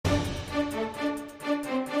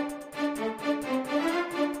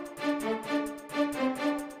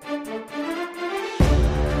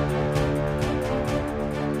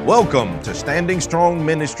Welcome to Standing Strong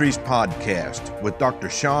Ministries podcast with Dr.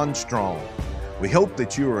 Sean Strong. We hope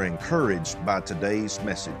that you are encouraged by today's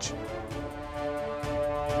message.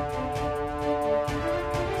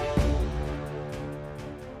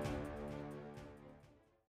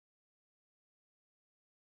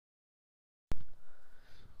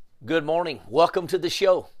 Good morning. Welcome to the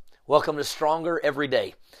show. Welcome to Stronger Every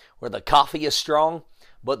Day, where the coffee is strong,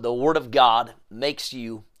 but the Word of God makes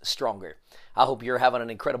you stronger. I hope you're having an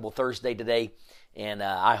incredible Thursday today, and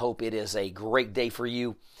I hope it is a great day for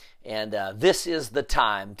you. And this is the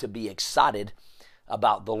time to be excited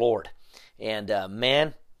about the Lord. And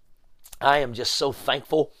man, I am just so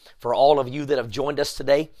thankful for all of you that have joined us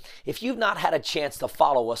today. If you've not had a chance to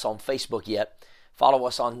follow us on Facebook yet, follow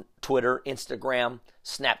us on Twitter, Instagram,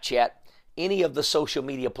 Snapchat, any of the social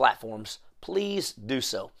media platforms, please do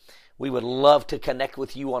so. We would love to connect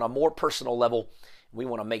with you on a more personal level. We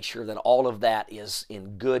want to make sure that all of that is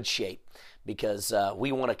in good shape because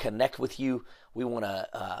we want to connect with you. We want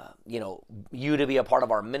to, you to be a part of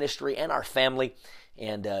our ministry and our family.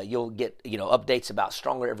 And you'll get, updates about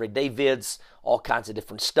Stronger Everyday vids, all kinds of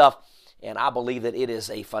different stuff. And I believe that it is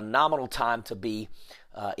a phenomenal time to be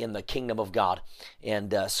in the kingdom of God.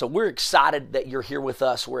 And so we're excited that you're here with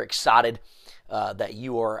us. We're excited that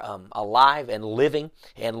you are alive and living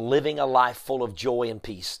a life full of joy and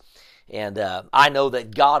peace. And I know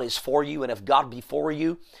that God is for you, and if God be for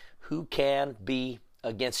you, who can be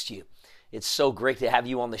against you? It's so great to have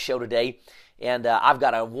you on the show today. And I've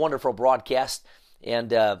got a wonderful broadcast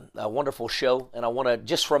and a wonderful show. And I want to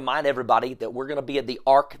just remind everybody that we're going to be at the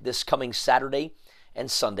Ark this coming Saturday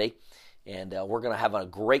and Sunday. And we're going to have a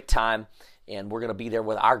great time. And we're going to be there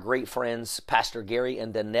with our great friends, Pastor Gary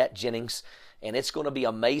and Danette Jennings. And it's going to be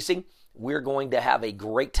amazing. We're going to have a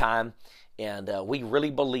great time. And we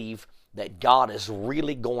really believe that God is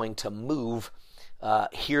really going to move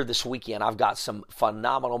here this weekend. I've got some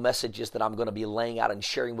phenomenal messages that I'm going to be laying out and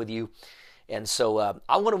sharing with you. And so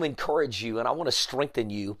I want to encourage you and I want to strengthen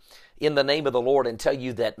you in the name of the Lord and tell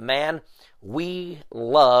you that, man, we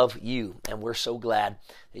love you. And we're so glad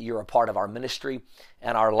that you're a part of our ministry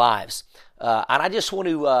and our lives. And I just want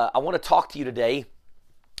to talk to you today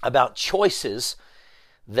about choices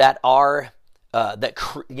that are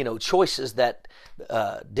choices that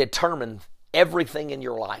determine everything in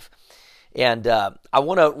your life. And I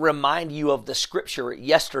want to remind you of the scripture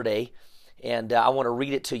yesterday, and I want to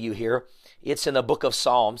read it to you here. It's in the book of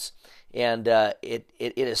Psalms, and it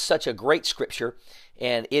is such a great scripture,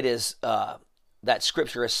 and it is that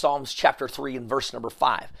scripture is Psalms chapter 3 and verse number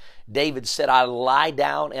 5. David said, I lie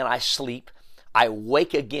down and I sleep. I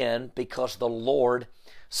wake again because the Lord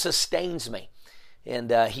sustains me.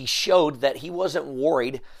 And he showed that he wasn't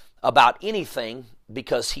worried about anything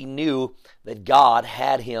because he knew that God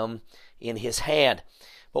had him in his hand.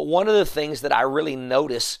 But one of the things that I really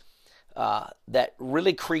notice that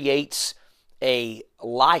really creates a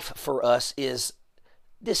life for us is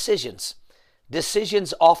decisions.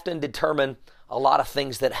 Decisions often determine a lot of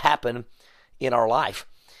things that happen in our life.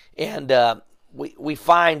 And we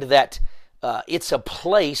find that it's a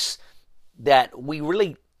place that we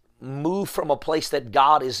really move from a place that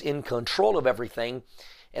God is in control of everything,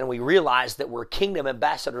 and we realize that we're kingdom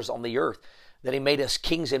ambassadors on the earth, that he made us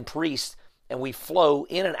kings and priests, and we flow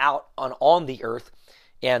in and out on the earth,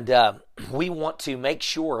 and we want to make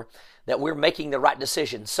sure that we're making the right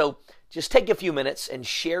decisions. So just take a few minutes and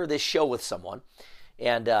share this show with someone,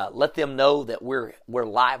 and let them know that we're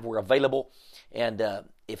live, we're available, and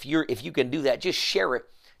if you can do that, just share it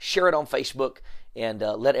on Facebook, and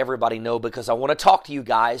let everybody know, because I want to talk to you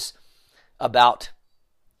guys about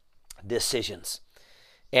decisions.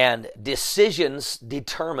 And decisions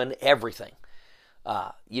determine everything.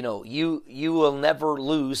 You will never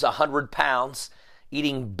lose 100 pounds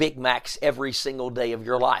eating Big Macs every single day of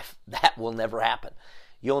your life. That will never happen.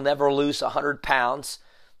 You'll never lose 100 pounds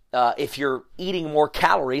if you're eating more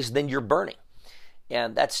calories than you're burning.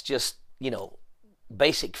 And that's just,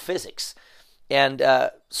 basic physics. And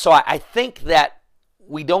so I think that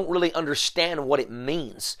we don't really understand what it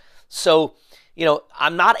means. So,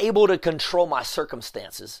 I'm not able to control my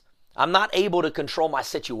circumstances. I'm not able to control my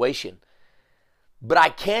situation. But I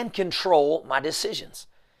can control my decisions.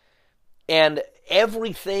 And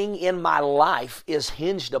everything in my life is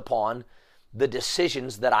hinged upon the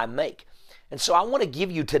decisions that I make. And so I want to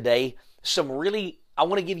give you today I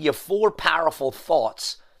want to give you 4 powerful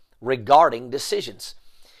thoughts regarding decisions.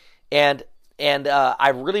 And I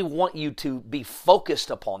really want you to be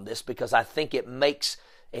focused upon this because I think it makes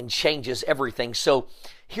and changes everything. So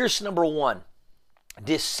here's number 1.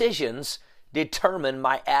 Decisions determine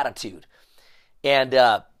my attitude.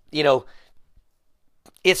 And,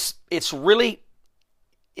 it's really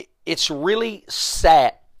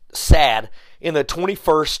sad in the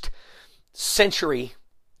 21st century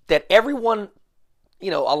that everyone, a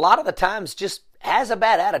lot of the times just has a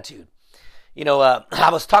bad attitude. I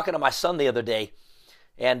was talking to my son the other day,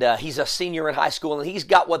 and he's a senior in high school, and he's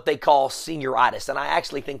got what they call senioritis, and I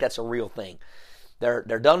actually think that's a real thing.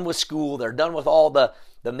 They're done with school, they're done with all the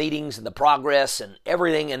meetings and the progress and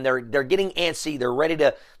everything, and they're getting antsy. They're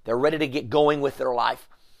ready to get going with their life.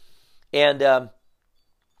 And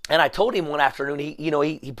I told him one afternoon,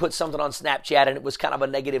 he put something on Snapchat, and it was kind of a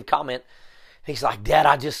negative comment. He's like, Dad,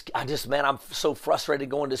 I just man, I'm so frustrated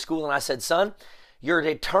going to school. And I said, son,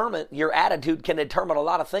 your attitude can determine a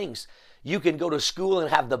lot of things. You can go to school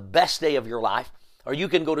and have the best day of your life, or you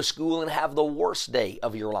can go to school and have the worst day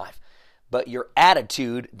of your life. But your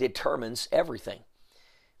attitude determines everything.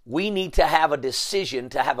 We need to have a decision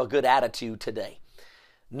to have a good attitude today.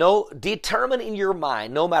 Determine in your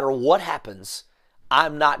mind, no matter what happens,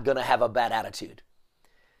 I'm not going to have a bad attitude.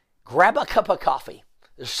 Grab a cup of coffee.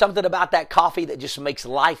 There's something about that coffee that just makes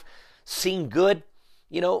life seem good.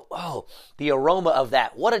 The aroma of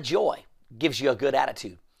that, what a joy, gives you a good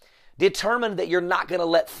attitude. Determine that you're not going to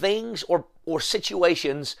let things or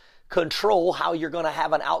situations control how you're going to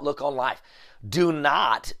have an outlook on life.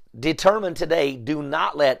 Determine today, do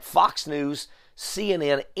not let Fox News,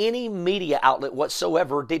 CNN, any media outlet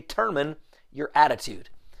whatsoever determine your attitude.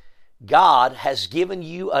 God has given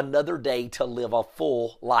you another day to live a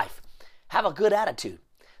full life. Have a good attitude.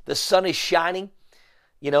 The sun is shining.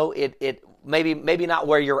 It maybe not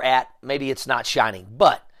where you're at. Maybe it's not shining,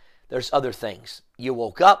 but there's other things. You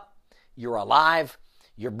woke up. You're alive.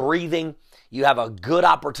 You're breathing. You have a good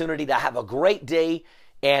opportunity to have a great day.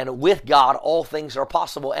 And with God, all things are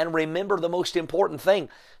possible. And remember the most important thing: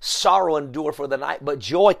 sorrow endure for the night, but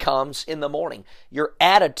joy comes in the morning. Your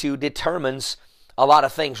attitude determines a lot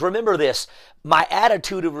of things. Remember this: my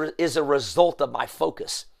attitude is a result of my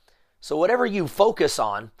focus. So whatever you focus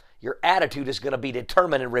on, your attitude is going to be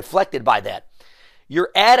determined and reflected by that. Your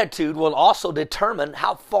attitude will also determine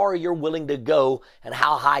how far you're willing to go and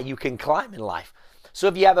how high you can climb in life. So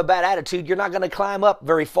if you have a bad attitude, you're not going to climb up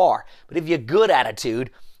very far. But if you have a good attitude,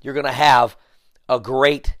 you're going to have a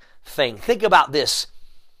great thing. Think about this.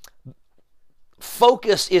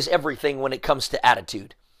 Focus is everything when it comes to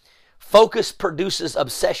attitude. Focus produces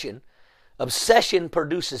obsession. Obsession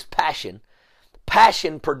produces passion.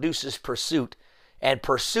 Passion produces pursuit. And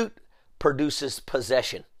pursuit produces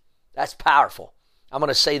possession. That's powerful. I'm going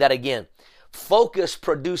to say that again. Focus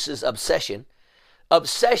produces obsession.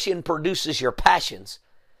 Obsession produces your passions.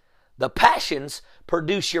 The passions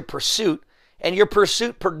produce your pursuit, and your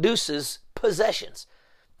pursuit produces possessions.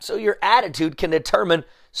 So your attitude can determine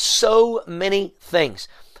so many things.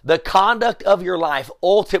 The conduct of your life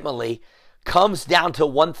ultimately comes down to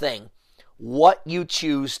one thing: what you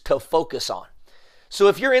choose to focus on. So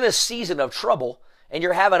if you're in a season of trouble and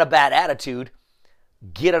you're having a bad attitude,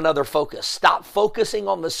 get another focus. Stop focusing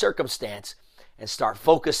on the circumstance and start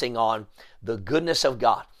focusing on the goodness of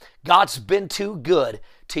God. God's been too good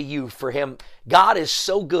to you for him. God is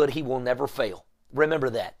so good, he will never fail. Remember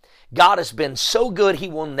that. God has been so good, he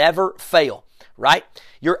will never fail, right?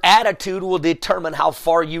 Your attitude will determine how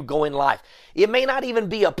far you go in life. It may not even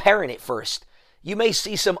be apparent at first. You may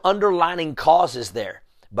see some underlying causes there,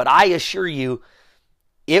 but I assure you,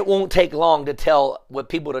 it won't take long to tell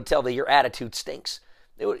that your attitude stinks.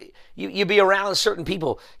 You be around certain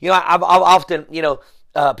people. I've often,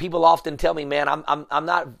 people often tell me, man, I'm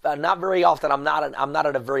not very often. I'm not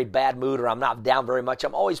in a very bad mood, or I'm not down very much.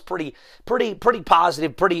 I'm always pretty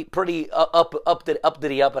positive, pretty up,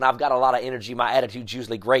 and I've got a lot of energy. My attitude's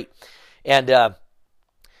usually great. And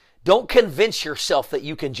don't convince yourself that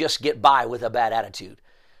you can just get by with a bad attitude.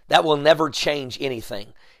 That will never change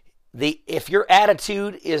anything. If your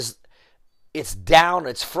attitude it's down,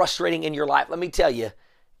 it's frustrating in your life, let me tell you,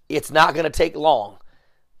 it's not going to take long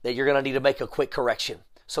that you're going to need to make a quick correction.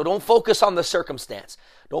 So don't focus on the circumstance.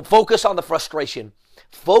 Don't focus on the frustration.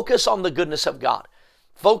 Focus on the goodness of God.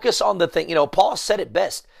 Focus on the thing. Paul said it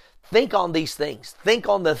best. Think on these things. Think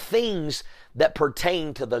on the things that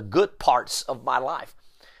pertain to the good parts of my life.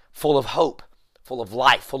 Full of hope, full of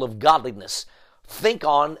life, full of godliness. Think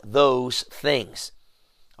on those things.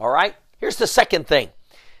 All right? Here's the second thing.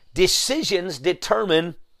 Decisions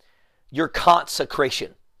determine your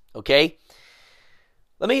consecration. Okay?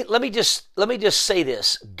 Let me just say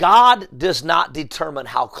this. God does not determine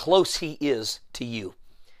how close he is to you.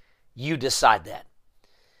 You decide that.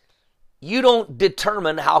 You don't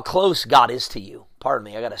determine how close God is to you. Pardon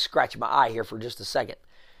me, I got to scratch my eye here for just a second.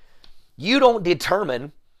 You don't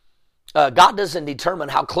determine, God doesn't determine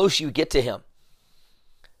how close you get to him.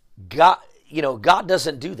 God, God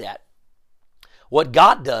doesn't do that. What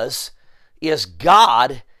God does is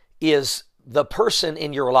God is the person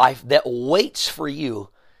in your life that waits for you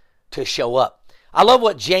to show up. I love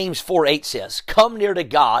what James 4:8 says. Come near to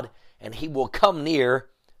God and he will come near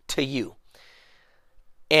to you.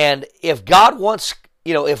 And if God wants,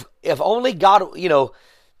 if only God,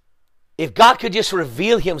 if God could just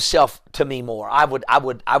reveal himself to me more, I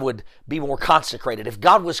would be more consecrated. If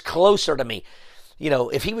God was closer to me,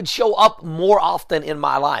 if he would show up more often in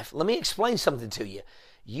my life. Let me explain something to you.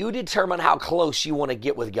 You determine how close you want to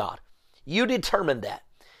get with God. You determine that.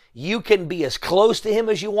 You can be as close to him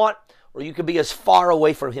as you want, or you can be as far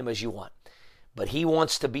away from him as you want. But he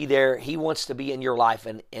wants to be there. He wants to be in your life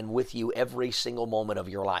and with you every single moment of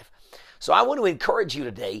your life. So I want to encourage you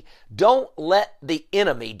today, don't let the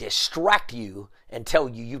enemy distract you and tell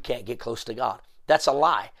you you can't get close to God. That's a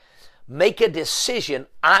lie. Make a decision.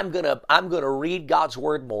 I'm gonna read God's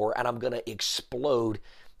word more, and I'm gonna explode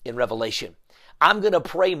in revelation. I'm gonna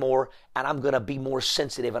pray more, and I'm gonna be more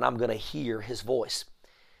sensitive, and I'm gonna hear his voice.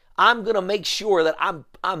 I'm gonna make sure that I'm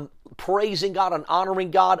praising God and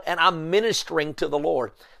honoring God, and I'm ministering to the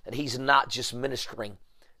Lord, that he's not just ministering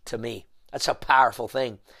to me. That's a powerful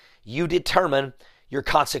thing. You determine your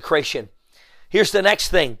consecration. Here's the next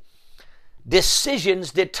thing.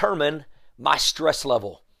 Decisions determine my stress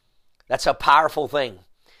level. That's a powerful thing.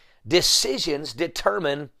 Decisions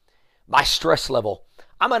determine my stress level.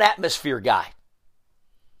 I'm an atmosphere guy.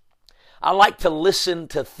 I like to listen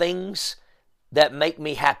to things that make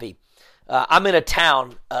me happy. I'm in a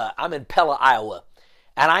town, I'm in Pella, Iowa,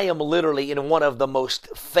 and I am literally in one of the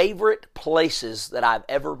most favorite places that I've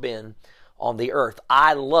ever been on the earth.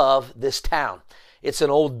 I love this town. It's an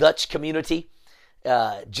old Dutch community.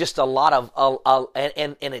 Just a lot of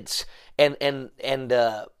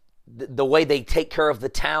the way they take care of the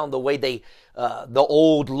town, the way they the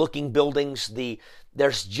old looking buildings.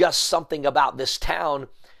 There's just something about this town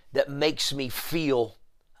that makes me feel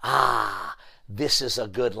this is a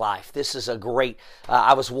good life. This is a great.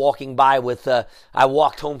 I was walking by with. I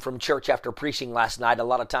walked home from church after preaching last night. A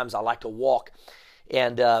lot of times I like to walk,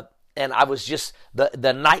 and I was just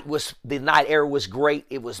the night air was great.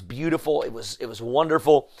 It was beautiful. It was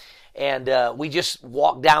wonderful, and we just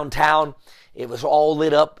walked downtown. It was all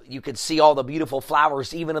lit up. You could see all the beautiful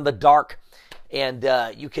flowers even in the dark, and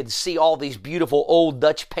you could see all these beautiful old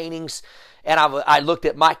Dutch paintings. And I looked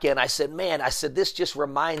at Micah and I said, man, this just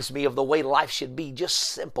reminds me of the way life should be, just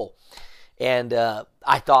simple. And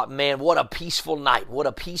I thought, man, what a peaceful night. What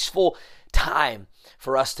a peaceful time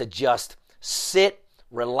for us to just sit,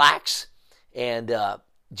 relax, and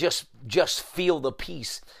just feel the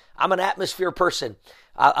peace. I'm an atmosphere person.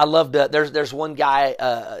 I love there's one guy,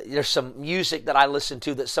 there's some music that I listen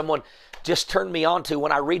to that someone just turned me on to.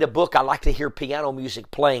 When I read a book, I like to hear piano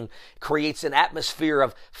music playing. It creates an atmosphere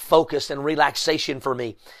of focus and relaxation for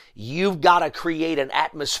me. You've got to create an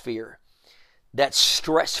atmosphere that's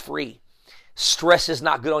stress-free. Stress is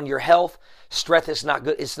not good on your health. Stress is not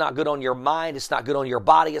good. It's not good on your mind. It's not good on your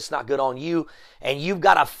body. It's not good on you. And you've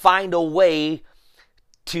got to find a way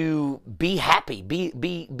to be happy,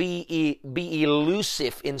 be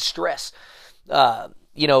elusive in stress.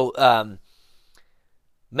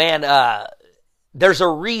 There's a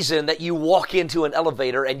reason that you walk into an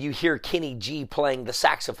elevator and you hear Kenny G playing the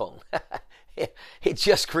saxophone. It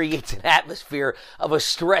just creates an atmosphere of a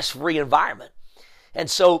stress-free environment. And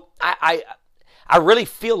so I really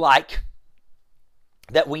feel like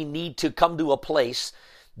that we need to come to a place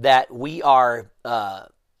that we are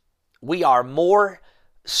more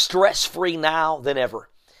stress-free now than ever.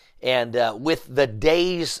 And with the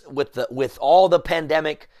days, with all the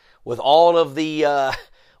pandemic, with all of the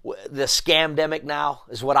scamdemic now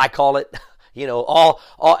is what I call it. All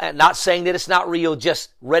not saying that it's not real,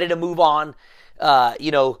 just ready to move on.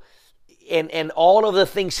 And all of the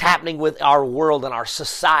things happening with our world and our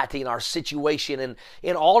society and our situation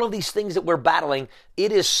and all of these things that we're battling,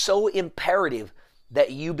 it is so imperative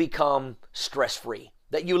that you become stress-free,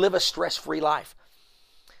 that you live a stress-free life.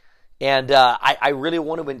 And I really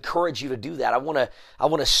want to encourage you to do that. I want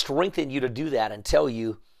to strengthen you to do that and tell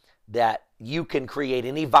you that you can create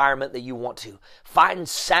an environment that you want to. Find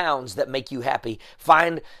sounds that make you happy.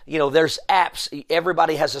 Find, there's apps.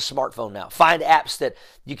 Everybody has a smartphone now. Find apps that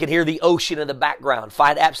you can hear the ocean in the background.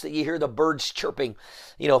 Find apps that you hear the birds chirping.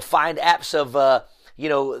 Find apps of,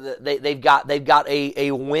 they've got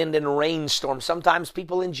a wind and rainstorm. Sometimes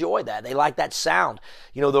people enjoy that. They like that sound.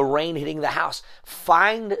 The rain hitting the house.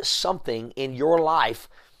 Find something in your life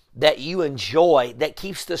that you enjoy that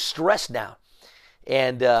keeps the stress down.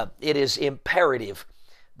 And it is imperative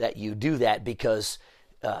that you do that because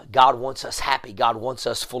God wants us happy. God wants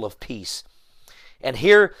us full of peace. And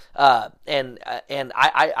here, I'm going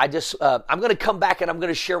to come back and I'm going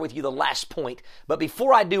to share with you the last point. But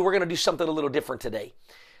before I do, we're going to do something a little different today.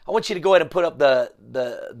 I want you to go ahead and put up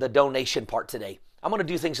the donation part today. I'm going to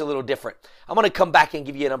do things a little different. I'm going to come back and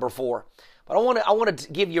give you number 4. But I want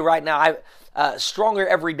to give you right now, Stronger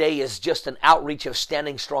Every Day is just an outreach of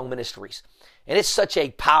Standing Strong Ministries. And it's such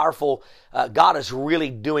a powerful, God is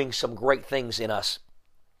really doing some great things in us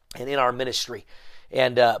and in our ministry.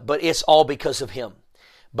 But it's all because of Him.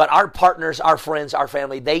 But our partners, our friends, our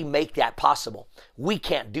family, they make that possible. We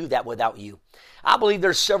can't do that without you. I believe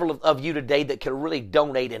there's several of you today that can really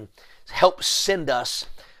donate and help send us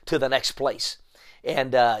to the next place.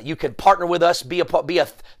 And you can partner with us, be a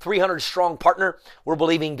 300 strong partner. We're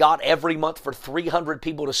believing God every month for 300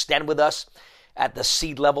 people to stand with us at the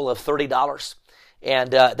seed level of $30.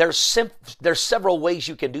 And there's several ways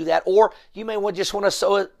you can do that, or you may just want to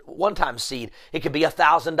sow a one-time seed. It could be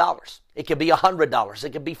 $1,000. It could be $100.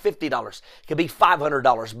 It could be $50. It could be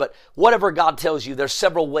 $500. But whatever God tells you, there's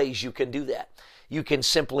several ways you can do that. You can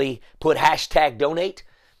simply put #donate,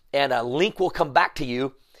 and a link will come back to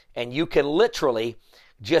you, and you can literally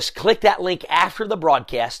just click that link after the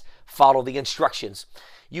broadcast, follow the instructions.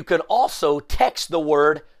 You can also text the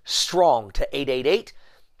word STRONG to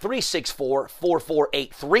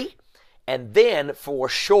 888-364-4483. And then for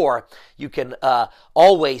sure, you can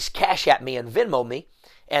always Cash App me and Venmo me.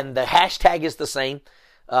 And the hashtag is the same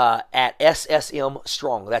at SSM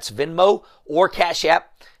Strong. That's Venmo or Cash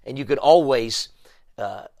App. And you can always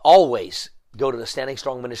go to the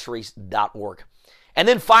standingstrongministries.org. And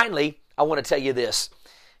then finally, I want to tell you this.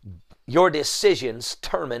 Your decisions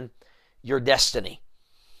determine your destiny.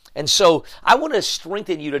 And so I want to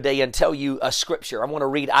strengthen you today and tell you a scripture. I want to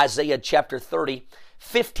read Isaiah chapter 30,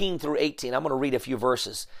 15 through 18. I'm going to read a few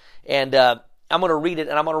verses. And I'm going to read it,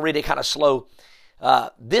 and I'm going to read it kind of slow.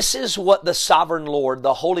 This is what the sovereign Lord,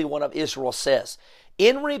 the Holy One of Israel, says.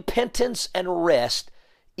 In repentance and rest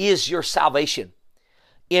is your salvation.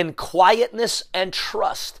 In quietness and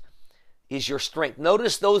trust is your strength.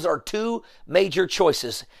 Notice those are two major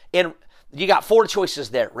choices. You got 4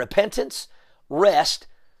 choices there. Repentance, rest,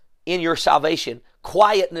 in your salvation,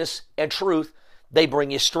 quietness and truth, they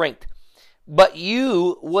bring you strength. But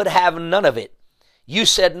you would have none of it. You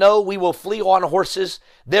said, no, we will flee on horses.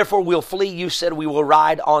 Therefore we'll flee. You said we will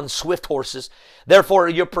ride on swift horses. Therefore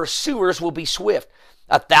your pursuers will be swift.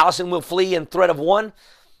 1,000 will flee in threat of 1.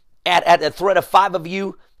 At the threat of 5 of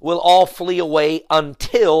you will all flee away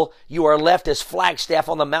until you are left as flagstaff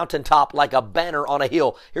on the mountaintop like a banner on a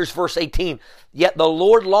hill. Here's verse 18. Yet the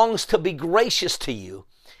Lord longs to be gracious to you.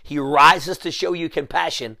 He rises to show you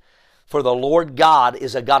compassion, for the Lord God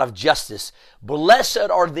is a God of justice. Blessed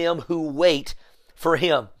are them who wait for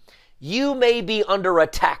Him. You may be under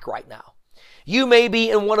attack right now. You may be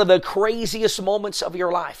in one of the craziest moments of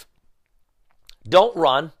your life. Don't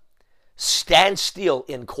run. Stand still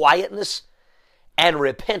in quietness and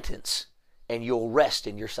repentance, and you'll rest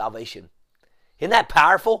in your salvation. Isn't that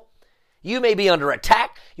powerful? You may be under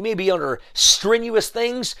attack. You may be under strenuous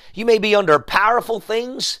things. You may be under powerful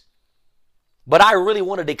things. But I really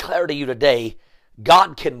want to declare to you today,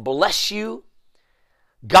 God can bless you.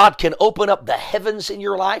 God can open up the heavens in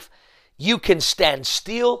your life. You can stand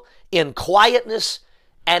still in quietness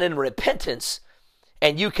and in repentance,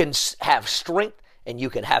 and you can have strength and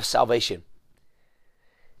you can have salvation.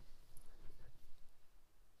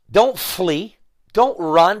 Don't flee. Don't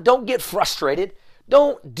run. Don't get frustrated.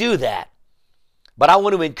 Don't do that. But I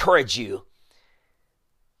want to encourage you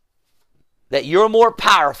that you're more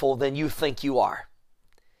powerful than you think you are.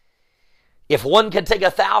 If 1 can take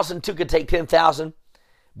 1,000, 2 can take 10,000,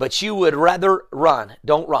 but you would rather run,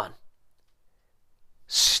 don't run.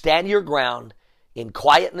 Stand your ground in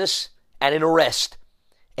quietness and in rest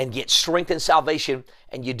and get strength and salvation,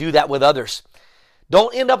 and you do that with others.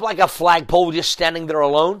 Don't end up like a flagpole just standing there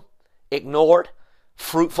alone, ignored,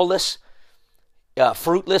 fruitless,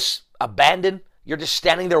 abandoned. You're just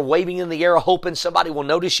standing there waving in the air hoping somebody will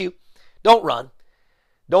notice you. Don't run.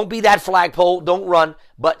 Don't be that flagpole. Don't run,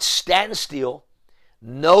 but stand still.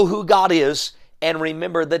 Know who God is, and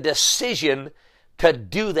remember the decision to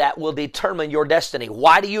do that will determine your destiny.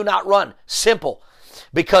 Why do you not run? Simple.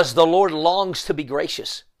 Because the Lord longs to be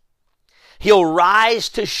gracious. He'll rise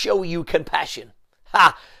to show you compassion.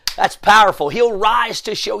 That's powerful. He'll rise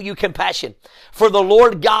to show you compassion. For the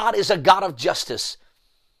Lord God is a God of justice.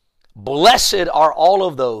 Blessed are all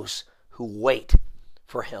of those who wait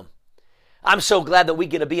for Him. I'm so glad that we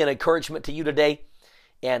get to be an encouragement to you today.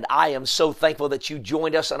 And I am so thankful that you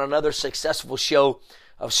joined us on another successful show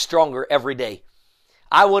of Stronger Every Day.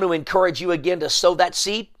 I want to encourage you again to sow that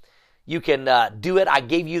seed. You can do it. I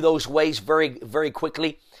gave you those ways very, very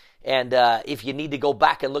quickly. And if you need to go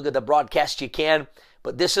back and look at the broadcast, you can.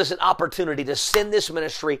 But this is an opportunity to send this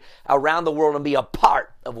ministry around the world and be a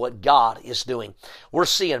part of what God is doing. We're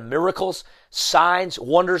seeing miracles, signs,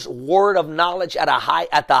 wonders, word of knowledge at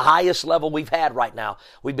the highest level we've had right now.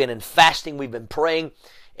 We've been in fasting, we've been praying,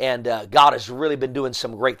 and God has really been doing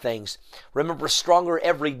some great things. Remember, Stronger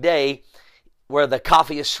Every Day, where the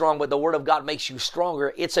coffee is strong, but the Word of God makes you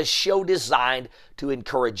stronger. It's a show designed to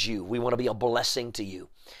encourage you. We want to be a blessing to you.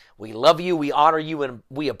 We love you, we honor you, and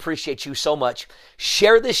we appreciate you so much.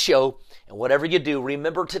 Share this show, and whatever you do,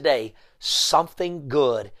 remember today, something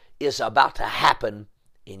good is about to happen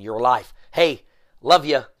in your life. Hey, love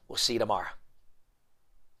you. We'll see you tomorrow.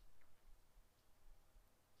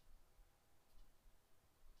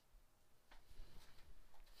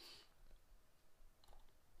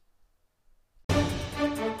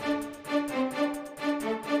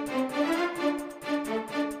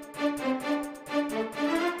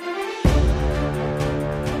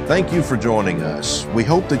 Thank you for joining us. We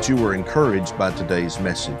hope that you were encouraged by today's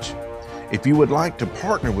message. If you would like to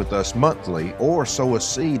partner with us monthly or sow a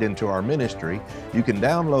seed into our ministry, you can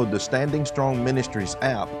download the Standing Strong Ministries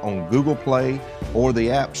app on Google Play or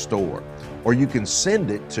the App Store, or you can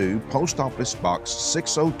send it to Post Office Box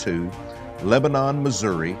 602, Lebanon,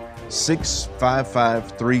 Missouri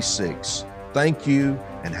 65536. Thank you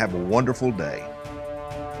and have a wonderful day.